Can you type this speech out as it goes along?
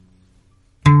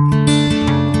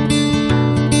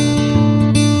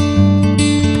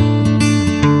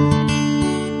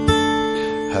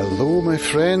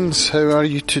friends, how are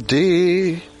you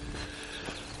today?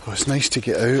 Oh, it's nice to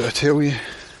get out, I tell you.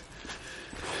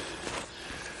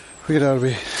 Where are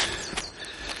we?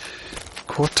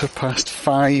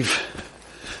 5:15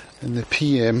 in the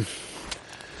PM.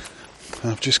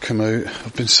 I've just come out.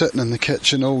 I've been sitting in the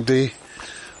kitchen all day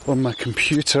on my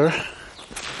computer.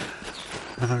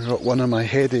 And I've got one of my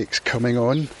headaches coming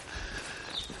on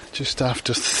just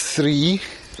after 3.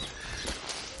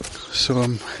 So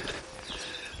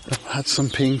I've had some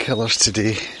painkillers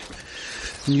today.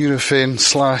 Nurofen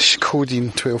 /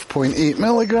 codeine 12.8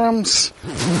 milligrams.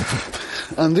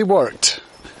 And they worked.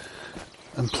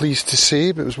 I'm pleased to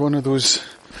say, but it was one of those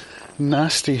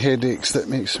nasty headaches that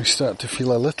makes me start to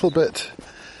feel a little bit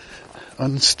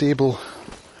unstable.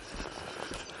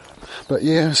 But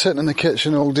yeah, I'm sitting in the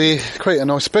kitchen all day. Quite an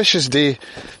auspicious day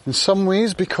in some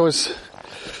ways because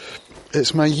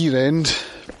it's my year end.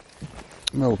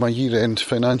 Well, my year end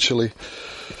financially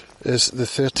is the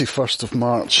 31st of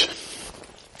March.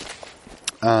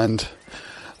 And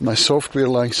my software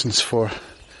license for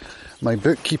my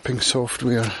bookkeeping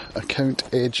software, Account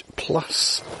Edge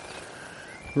Plus,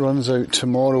 runs out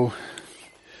tomorrow.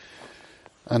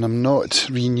 And I'm not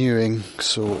renewing,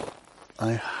 so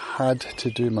I had to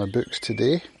do my books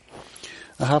today.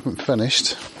 I haven't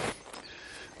finished.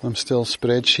 I'm still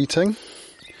spreadsheeting.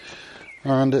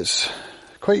 And it's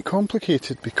quite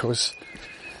complicated because,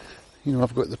 you know,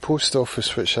 I've got the post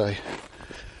office, which I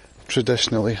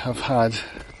traditionally have had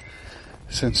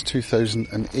since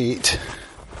 2008.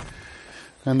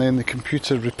 And then the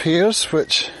computer repairs,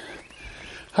 which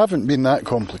haven't been that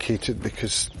complicated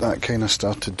because that kind of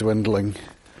started dwindling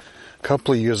a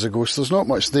couple of years ago. So there's not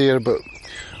much there, but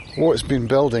what's been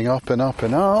building up and up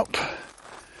and up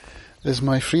is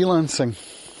my freelancing.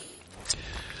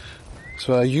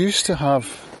 So I used to have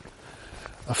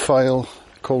a file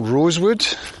called Rosewood,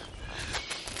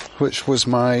 which was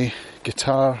my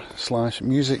guitar /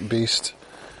 music based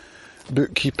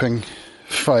bookkeeping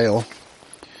file.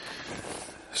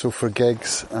 So for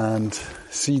gigs and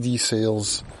CD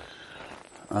sales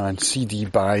and CD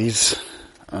buys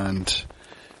and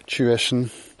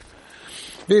tuition,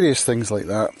 various things like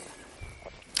that.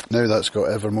 Now that's got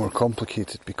ever more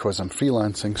complicated because I'm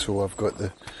freelancing, so I've got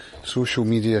the social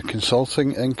media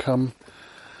consulting income,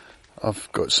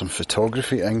 I've got some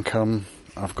photography income,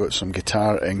 I've got some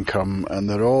guitar income, and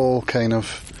they're all kind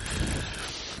of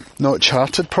not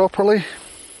charted properly.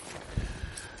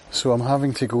 So I'm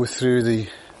having to go through the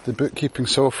bookkeeping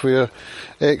software,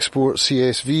 export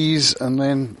CSVs, and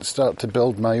then start to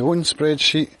build my own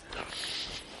spreadsheet.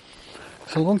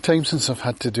 It's a long time since I've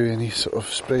had to do any sort of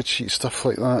spreadsheet stuff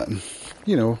like that, and,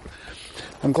 you know,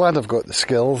 I'm glad I've got the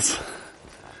skills,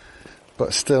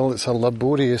 but still it's a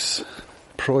laborious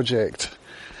project,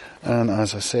 and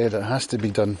as I said, it has to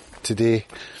be done today.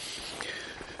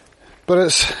 But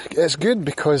it's good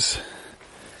because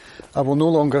I will no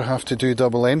longer have to do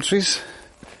double entries.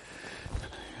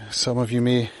 Some of you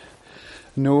may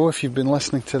know, if you've been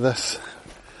listening to this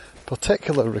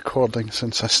particular recording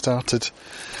since I started,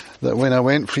 that when I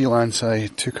went freelance I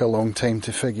took a long time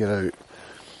to figure out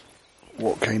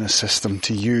what kind of system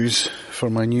to use for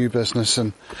my new business,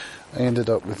 and I ended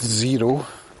up with Xero.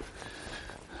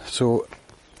 So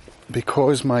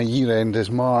because my year end is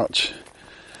March,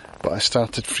 but I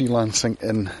started freelancing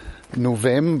in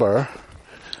November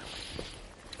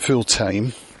full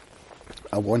time,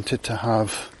 I wanted to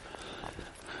have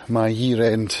my year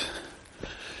end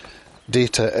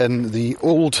data in the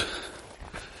old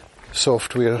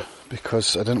software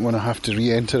because I didn't want to have to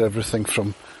re-enter everything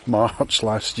from March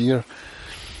last year.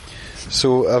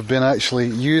 So I've been actually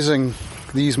using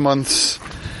these months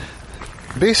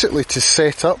basically to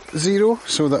set up Xero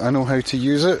so that I know how to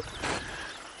use it.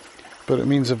 But it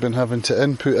means I've been having to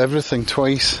input everything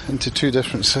twice into 2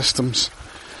 different systems.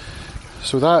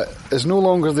 So that is no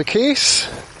longer the case.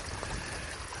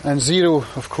 And Xero,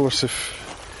 of course,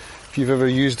 if you've ever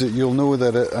used it, you'll know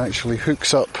that it actually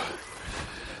hooks up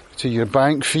to your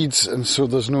bank feeds, and so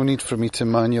there's no need for me to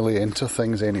manually enter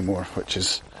things anymore, which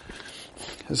is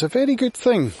a very good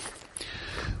thing.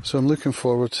 So I'm looking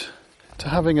forward to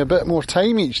having a bit more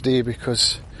time each day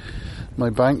because my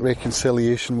bank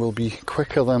reconciliation will be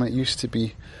quicker than it used to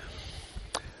be.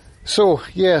 So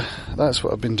yeah, that's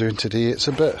what I've been doing today. It's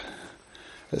a bit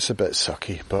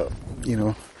sucky, but you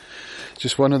know,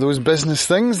 just one of those business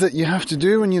things that you have to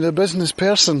do when you're a business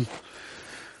person.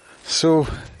 So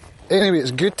anyway, it's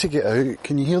good to get out.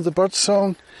 Can you hear the bird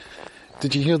song?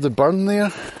 Did you hear the burn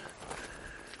there?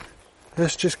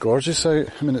 It's just gorgeous out.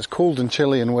 I mean, it's cold and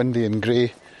chilly and windy and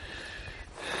grey,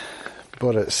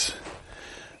 but it's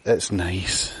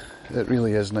nice. It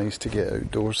really is nice to get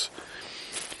outdoors.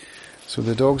 So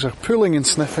the dogs are pulling and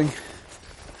sniffing,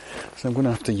 so I'm going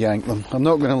to have to yank them. I'm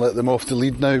not going to let them off the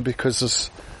lead now because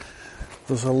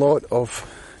there's a lot of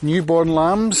newborn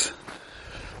lambs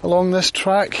along this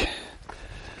track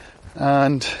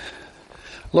and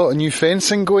a lot of new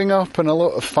fencing going up and a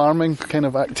lot of farming kind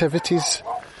of activities.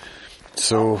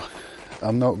 So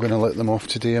I'm not going to let them off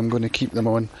today. I'm going to keep them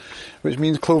on, which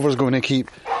means Clover's going to keep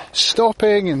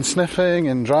stopping and sniffing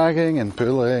and dragging and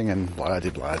pulling and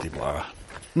blah-de-blah-de-blah.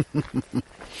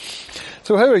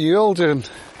 So how are you all doing?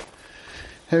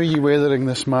 How are you weathering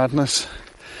this madness?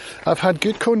 I've had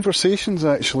good conversations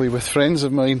actually with friends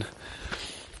of mine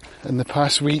in the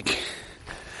past week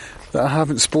that I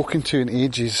haven't spoken to in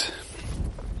ages.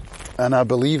 And I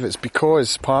believe it's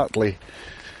because partly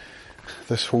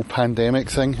this whole pandemic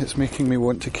thing, it's making me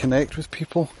want to connect with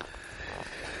people.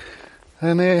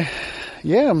 And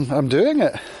I'm doing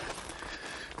it,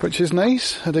 which is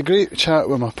nice. Had a great chat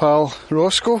with my pal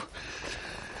Roscoe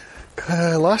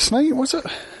last night, was it?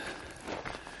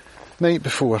 Night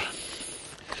before.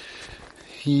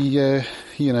 He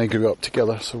and I grew up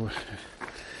together, so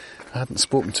I hadn't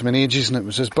spoken to him in ages, and it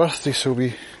was his birthday, so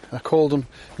I called him,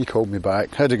 he called me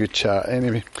back, had a good chat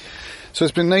anyway. So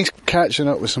it's been nice catching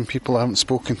up with some people I haven't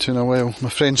spoken to in a while. My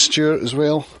friend Stuart as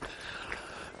well,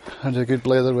 had a good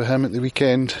blather with him at the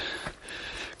weekend.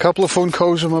 A couple of phone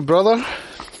calls with my brother,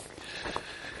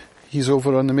 he's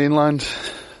over on the mainland.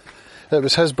 It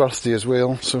was his birthday as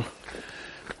well, so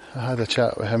I had a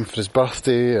chat with him for his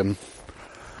birthday, and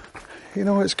you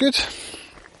know, it's good.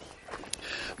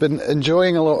 Been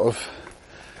enjoying a lot of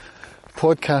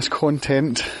podcast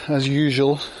content as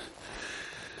usual.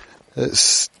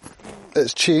 It's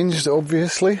changed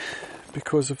obviously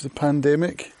because of the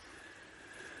pandemic.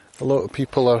 A lot of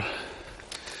people are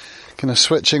kind of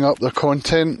switching up their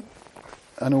content.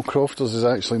 I know Crofters is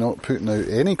actually not putting out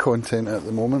any content at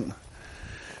the moment.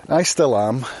 I still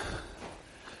am.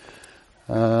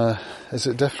 Is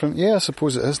it different? Yeah, I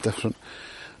suppose it is different.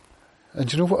 And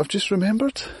do you know what I've just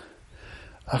remembered?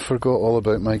 I forgot all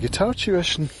about my guitar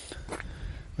tuition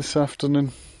this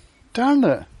afternoon. Darn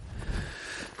it.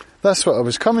 That's what I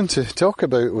was coming to talk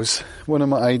about, was one of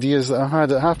my ideas that I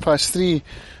had at 3:30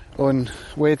 on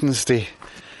Wednesday,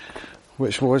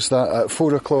 which was that at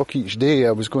 4 o'clock each day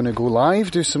I was going to go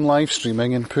live, do some live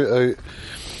streaming and put out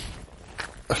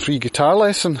a free guitar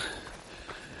lesson.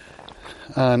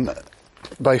 And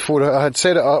by 4, I had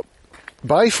set it up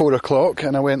by 4 o'clock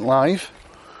and I went live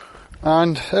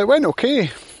and it went okay.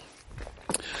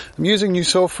 I'm using new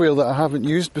software that I haven't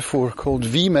used before called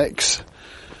vMix.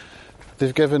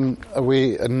 They've given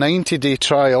away a 90-day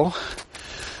trial.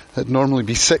 It'd normally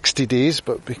be 60 days,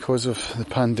 but because of the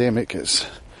pandemic,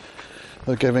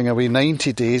 they're giving away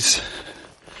 90 days.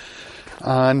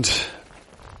 And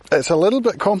it's a little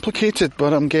bit complicated,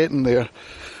 but I'm getting there.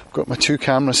 I've got my 2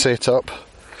 cameras set up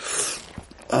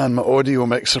and my audio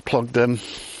mixer plugged in,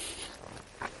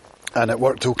 and it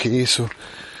worked okay. So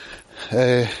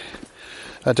I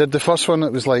did the first one.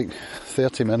 It was like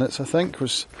 30 minutes, I think. It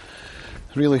was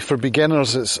really for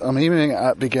beginners. I'm aiming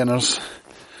at beginners.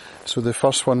 So the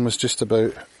first one was just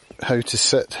about how to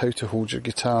sit, how to hold your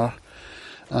guitar,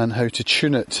 and how to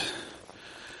tune it.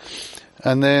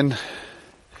 And then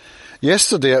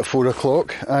yesterday at 4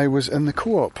 o'clock, I was in the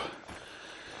co-op.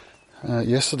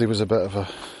 Yesterday was a bit of a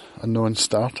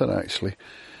non-starter actually.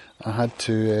 I had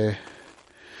to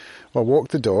walk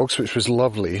the dogs, which was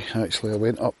lovely actually. I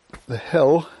went up the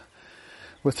hill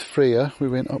with Freya. We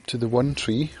went up to the one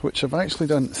tree, which I've actually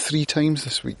done 3 times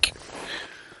this week,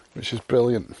 which is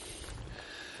brilliant.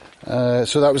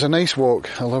 So that was a nice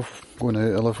walk. I love going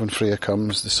out. I love when Freya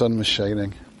comes. The sun was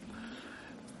shining,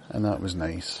 and that was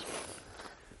nice.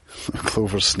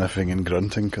 Clover's sniffing and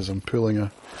grunting because I'm pulling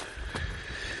her.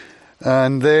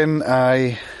 And then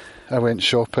I went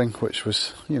shopping, which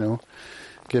was, you know,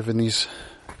 given these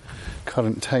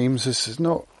current times, this is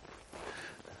not.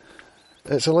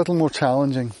 It's a little more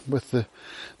challenging with the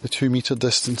 2 metre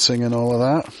distancing and all of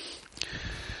that.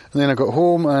 And then I got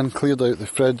home and cleared out the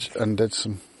fridge and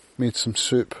made some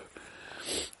soup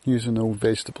using old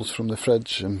vegetables from the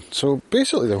fridge. And so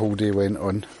basically the whole day went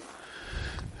on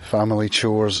family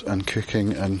chores and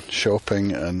cooking and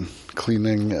shopping and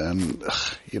cleaning and,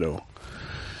 you know.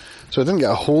 So I didn't get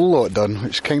a whole lot done,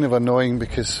 which is kind of annoying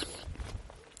because,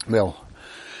 well,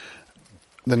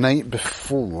 the night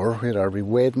before, where are we,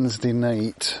 Wednesday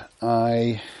night,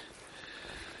 I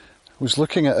was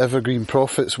looking at Evergreen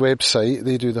Profits website.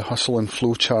 They do the Hustle and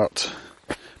Flowchart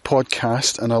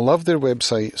podcast, and I love their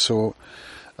website, so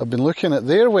I've been looking at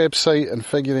their website and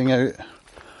figuring out,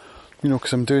 you know,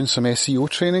 because I'm doing some SEO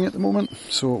training at the moment,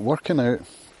 so working out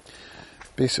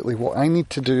basically what I need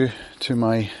to do to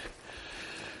my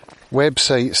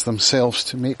websites themselves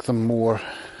to make them more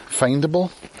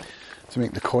findable, to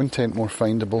make the content more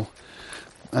findable.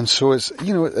 And so it's,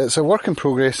 it's a work in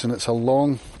progress, and it's a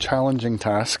long, challenging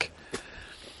task.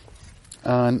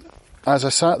 And as I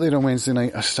sat there on Wednesday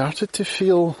night, I started to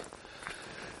feel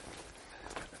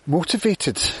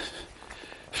motivated,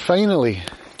 finally,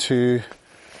 to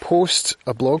post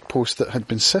a blog post that had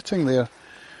been sitting there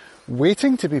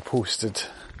waiting to be posted,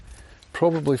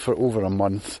 probably for over a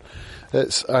month.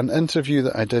 It's an interview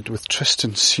that I did with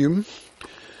Tristan Sume,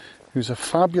 who's a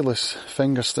fabulous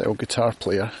fingerstyle guitar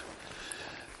player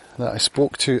that I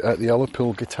spoke to at the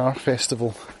Ullapool Guitar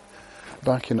Festival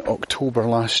back in October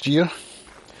last year.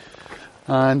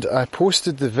 And I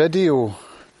posted the video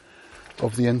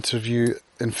of the interview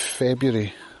in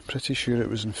February. Pretty sure it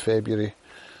was in February.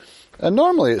 And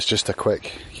normally it's just a quick,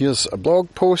 here's a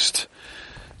blog post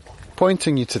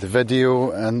pointing you to the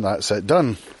video and that's it,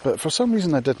 done. But for some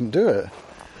reason I didn't do it.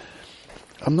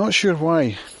 I'm not sure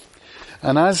why.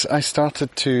 And as I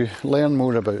started to learn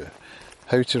more about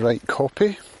how to write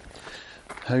copy,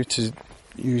 how to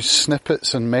use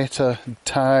snippets and meta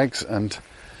tags, and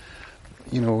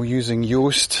using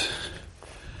Yoast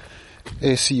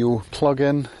SEO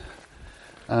plugin,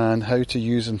 and how to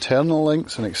use internal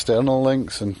links and external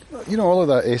links, and all of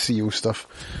that SEO stuff.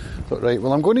 But right,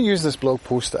 well, I'm going to use this blog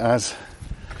post as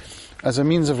a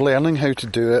means of learning how to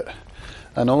do it,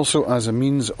 and also as a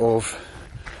means of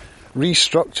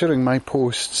restructuring my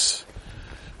posts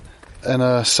in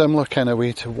a similar kind of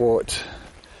way to what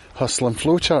Hustle and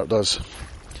Flowchart does.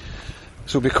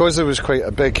 So because there was quite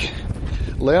a big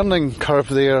learning curve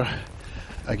there,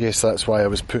 I guess that's why I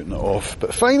was putting it off.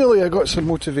 But finally I got some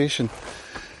motivation.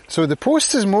 So the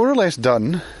post is more or less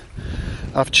done.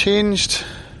 I've changed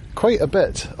quite a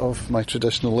bit of my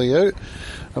traditional layout.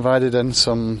 I've added in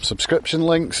some subscription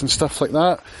links and stuff like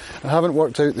that. I haven't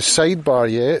worked out the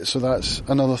sidebar yet, so that's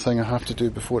another thing I have to do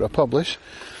before I publish.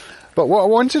 But what I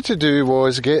wanted to do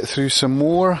was get through some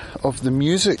more of the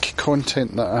music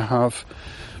content that I have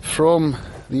from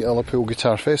the Ullapool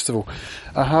Guitar Festival.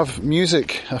 I have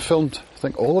music, I filmed, I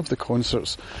think, all of the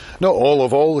concerts. Not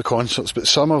all the concerts, but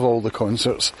some of all the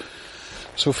concerts.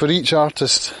 So for each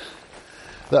artist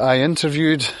that I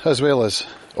interviewed, as well as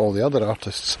all the other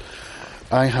artists,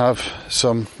 I have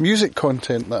some music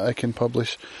content that I can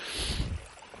publish.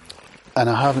 And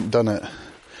I haven't done it.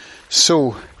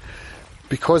 So,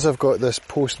 because I've got this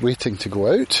post waiting to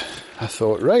go out, I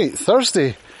thought, right,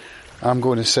 Thursday, I'm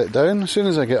going to sit down as soon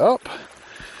as I get up.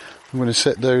 I'm going to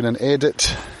sit down and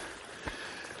edit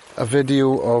a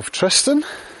video of Tristan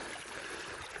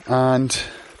and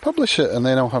publish it, and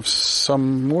then I'll have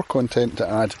some more content to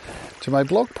add to my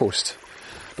blog post.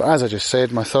 But as I just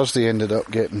said, my Thursday ended up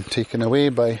getting taken away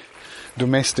by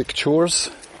domestic chores.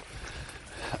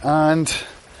 And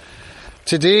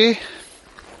today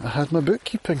I had my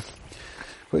bookkeeping,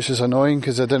 which is annoying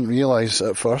because I didn't realise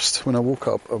at first. When I woke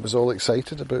up, I was all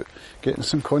excited about getting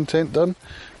some content done.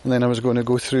 And then I was going to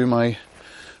go through my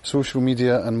Social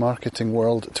Media and Marketing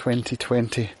World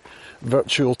 2020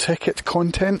 virtual ticket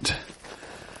content.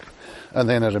 And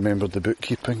then I remembered the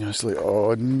bookkeeping. I was like,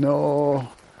 oh no.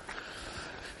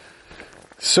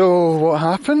 So what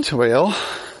happened? Well,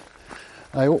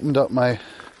 I opened up my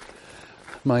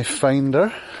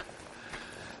Finder.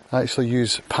 I actually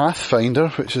use Pathfinder,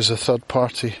 which is a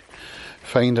third-party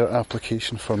Finder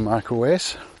application for Mac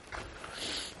OS.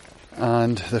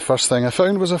 And the first thing I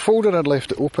found was a folder I'd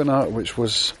left it open at, which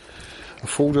was a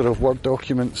folder of Word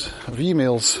documents, of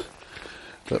emails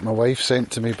that my wife sent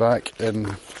to me back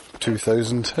in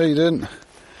 2001,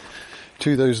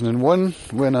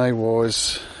 when I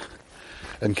was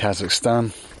in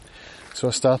Kazakhstan. So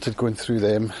I started going through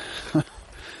them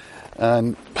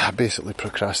and I basically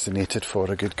procrastinated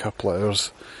for a good couple of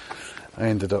hours. I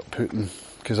ended up putting,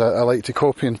 because I like to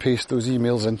copy and paste those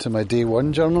emails into my day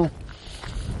one journal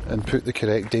and put the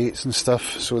correct dates and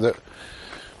stuff, so that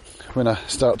when I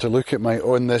start to look at my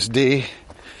on this day,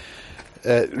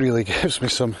 it really gives me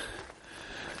some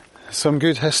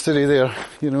good history there,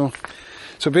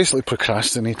 So basically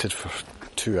procrastinated for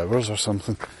 2 hours or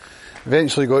something.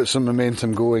 Eventually got some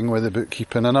momentum going with the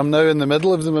bookkeeping, and I'm now in the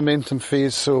middle of the momentum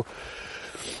phase, so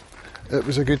it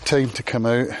was a good time to come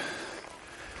out.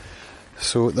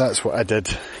 So that's what I did,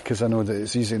 because I know that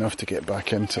it's easy enough to get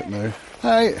back into it now.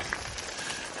 Hi.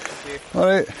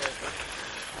 Alright.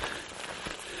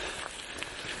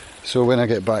 So when I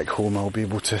get back home, I'll be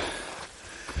able to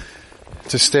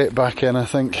step back in, I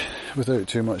think, without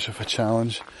too much of a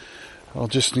challenge. I'll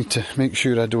just need to make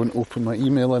sure I don't open my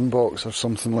email inbox or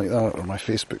something like that, or my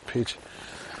Facebook page.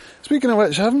 Speaking of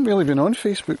which, I haven't really been on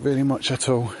Facebook very much at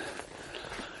all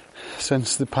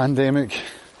since the pandemic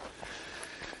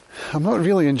I'm not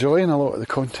really enjoying a lot of the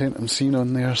content I'm seeing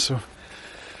on there, so,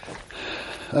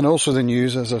 and also the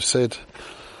news, as I've said,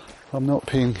 I'm not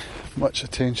paying much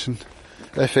attention,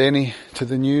 if any, to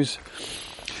the news.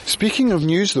 Speaking of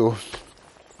news though,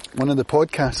 one of the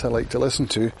podcasts I like to listen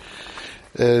to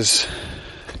is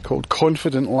called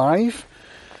Confident Live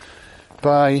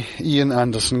by Ian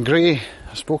Anderson Gray.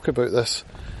 I spoke about this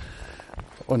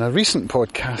on a recent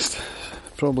podcast,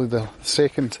 probably the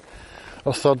second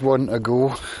or third one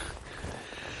ago.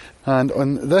 And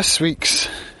on this week's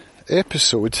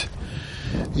episode,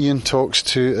 Ian talks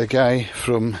to a guy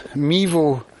from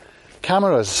Mevo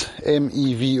Cameras,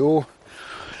 M-E-V-O.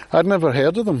 I'd never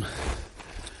heard of them.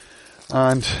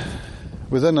 And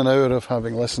within an hour of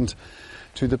having listened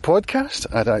to the podcast,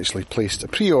 I'd actually placed a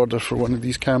pre-order for one of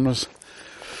these cameras.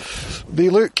 They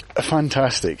look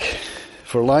fantastic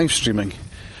for live streaming.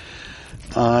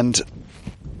 And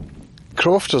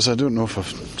Crofters, I don't know if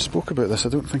I've spoke about this, I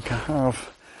don't think I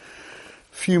have.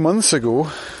 A few months ago,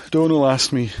 Donal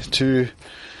asked me to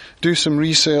do some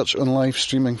research on live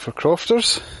streaming for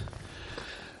Crofters.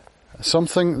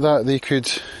 Something that they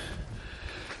could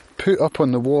put up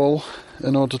on the wall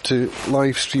in order to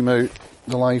live stream out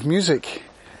the live music.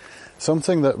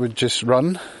 Something that would just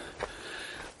run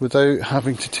without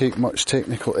having to take much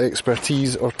technical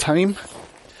expertise or time.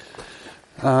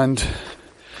 And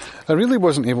I really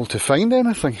wasn't able to find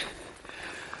anything.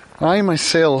 I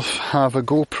myself have a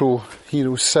GoPro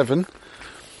Hero 7,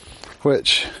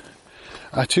 which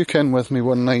I took in with me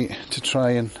one night to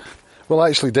try and, well,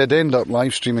 actually did end up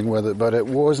live streaming with it, but it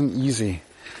wasn't easy.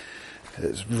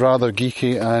 It's rather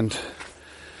geeky, and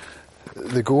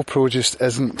the GoPro just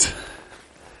isn't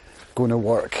going to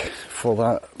work for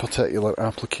that particular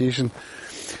application.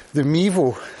 The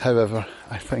Mevo, however,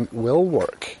 I think will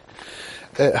work.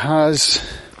 It has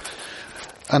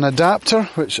an adapter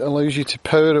which allows you to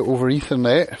power it over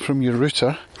Ethernet from your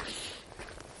router.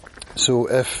 So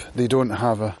if they don't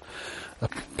have a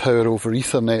power over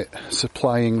Ethernet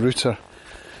supplying router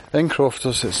in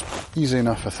Crofters, it's easy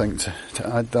enough, I think, to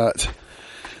add that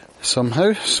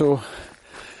somehow. So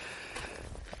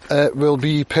it will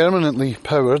be permanently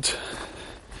powered,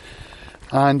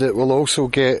 and it will also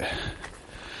get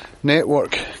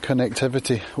network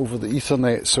connectivity over the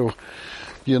Ethernet, so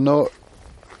you're not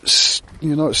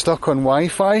stuck on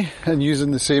Wi-Fi and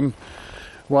using the same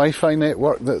Wi-Fi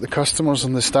network that the customers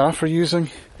and the staff are using.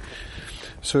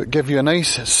 So it gives you a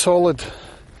nice solid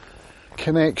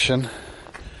connection.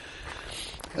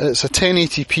 It's a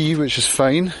 1080p, which is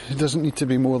fine. It doesn't need to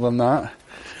be more than that.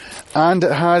 And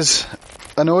it has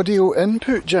an audio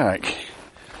input jack.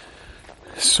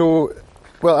 So,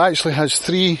 well, it actually has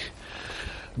 3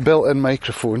 built-in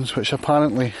microphones, which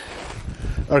apparently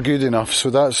are good enough. So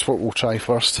that's what we'll try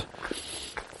first.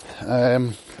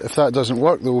 If that doesn't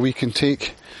work though, we can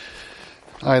take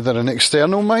either an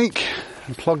external mic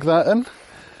and plug that in,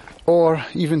 or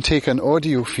even take an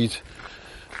audio feed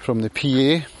from the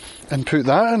PA and put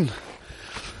that in.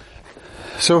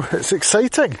 So it's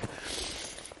exciting.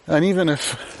 And even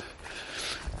if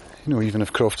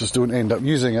Crofters don't end up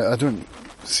using it, I don't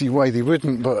see why they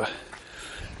wouldn't, but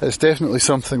it's definitely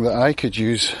something that I could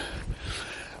use.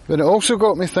 But it also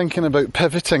got me thinking about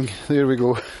pivoting. There we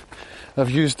go.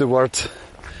 I've used the word.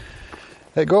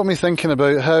 It got me thinking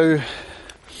about how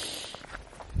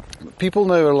people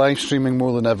now are live streaming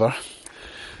more than ever,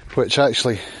 which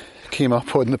actually came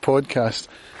up on the podcast.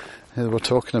 We're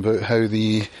talking about how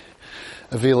the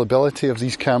availability of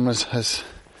these cameras has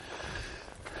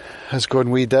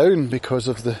gone way down because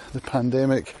of the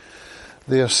pandemic.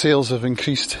 Their sales have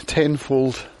increased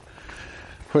tenfold,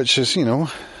 which is,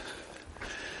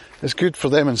 it's good for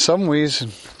them in some ways,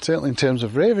 and certainly in terms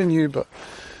of revenue, but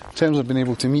in terms of being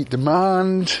able to meet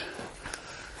demand,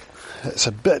 it's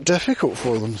a bit difficult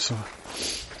for them. So,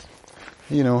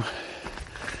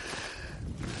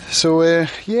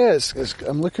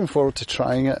 I'm looking forward to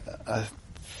trying it. I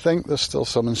think there's still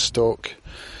some in stock.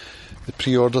 The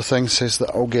pre-order thing says that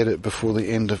I'll get it before the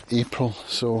end of April.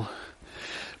 So,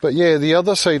 but yeah, the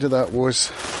other side of that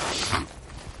was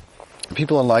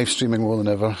people are live streaming more than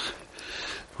ever,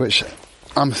 which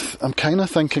I'm kind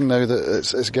of thinking now that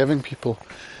it's giving people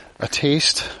a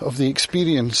taste of the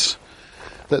experience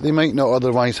that they might not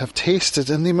otherwise have tasted,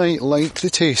 and they might like the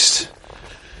taste.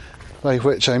 By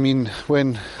which I mean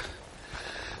when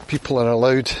people are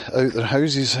allowed out their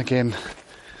houses again,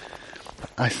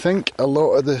 I think a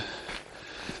lot of the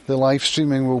live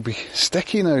streaming will be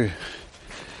sticky now.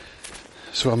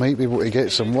 So I might be able to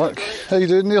get some work. How you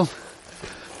doing, Neil?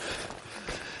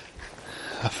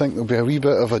 I think there'll be a wee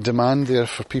bit of a demand there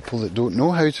for people that don't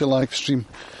know how to live stream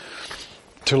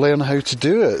to learn how to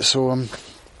do it. So I'm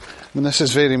mean, this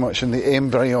is very much in the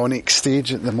embryonic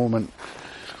stage at the moment,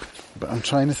 but I'm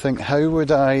trying to think, how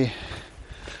would I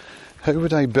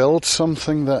build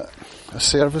something, that a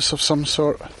service of some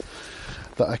sort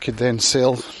that I could then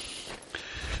sell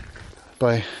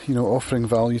by, offering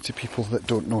value to people that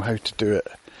don't know how to do it.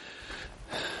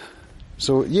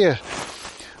 So yeah,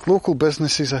 local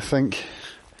businesses, I think,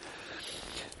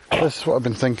 this is what I've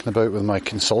been thinking about with my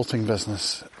consulting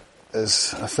business,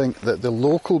 is I think that the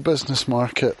local business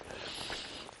market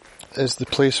is the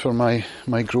place where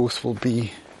my growth will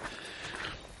be,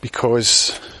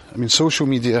 because, social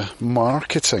media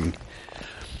marketing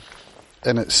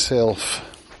in itself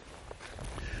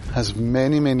has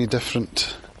many, many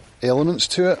different elements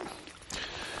to it,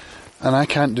 and I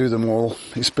can't do them all,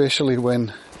 especially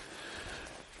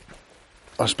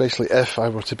if I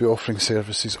were to be offering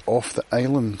services off the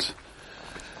island.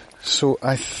 So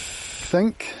I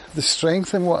think the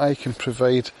strength in what I can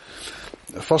provide,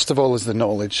 first of all, is the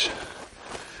knowledge,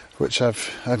 which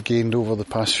I've gained over the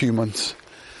past few months,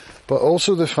 but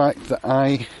also the fact that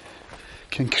I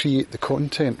can create the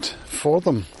content for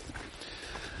them,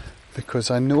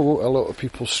 because I know a lot of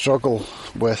people struggle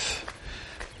with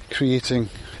creating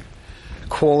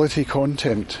quality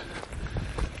content.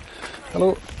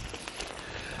 Hello.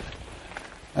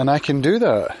 And I can do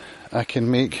that. I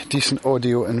can make decent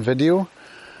audio and video.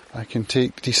 I can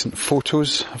take decent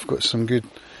photos. I've got some good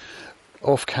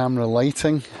off-camera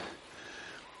lighting.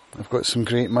 I've got some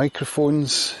great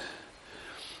microphones.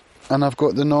 And I've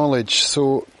got the knowledge.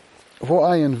 So what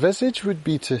I envisage would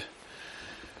be to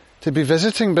be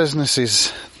visiting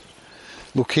businesses,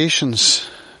 locations,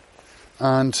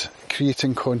 and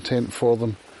creating content for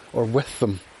them or with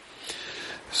them.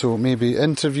 So maybe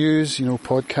interviews,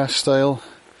 podcast style,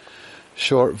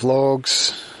 short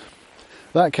vlogs,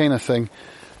 that kind of thing.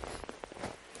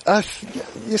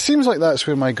 It seems like that's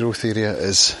where my growth area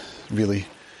is really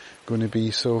going to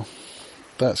be, so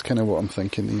that's kind of what I'm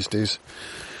thinking these days.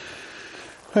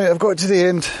 Right, I've got to the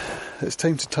end. It's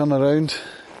time to turn around.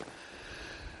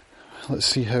 Let's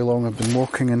see how long I've been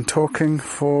walking and talking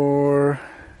for.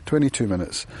 22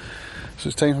 minutes. So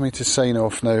it's time for me to sign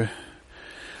off now.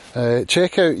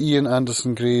 Check out Ian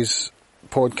Anderson Gray's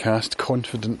podcast,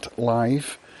 Confident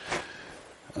Live.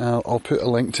 I'll put a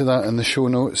link to that in the show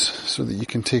notes so that you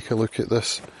can take a look at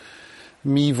this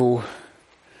Mevo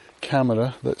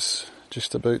camera that's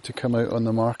just about to come out on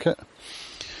the market.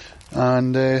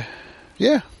 And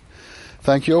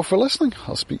thank you all for listening.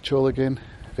 I'll speak to you all again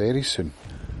very soon.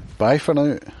 Bye for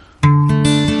now.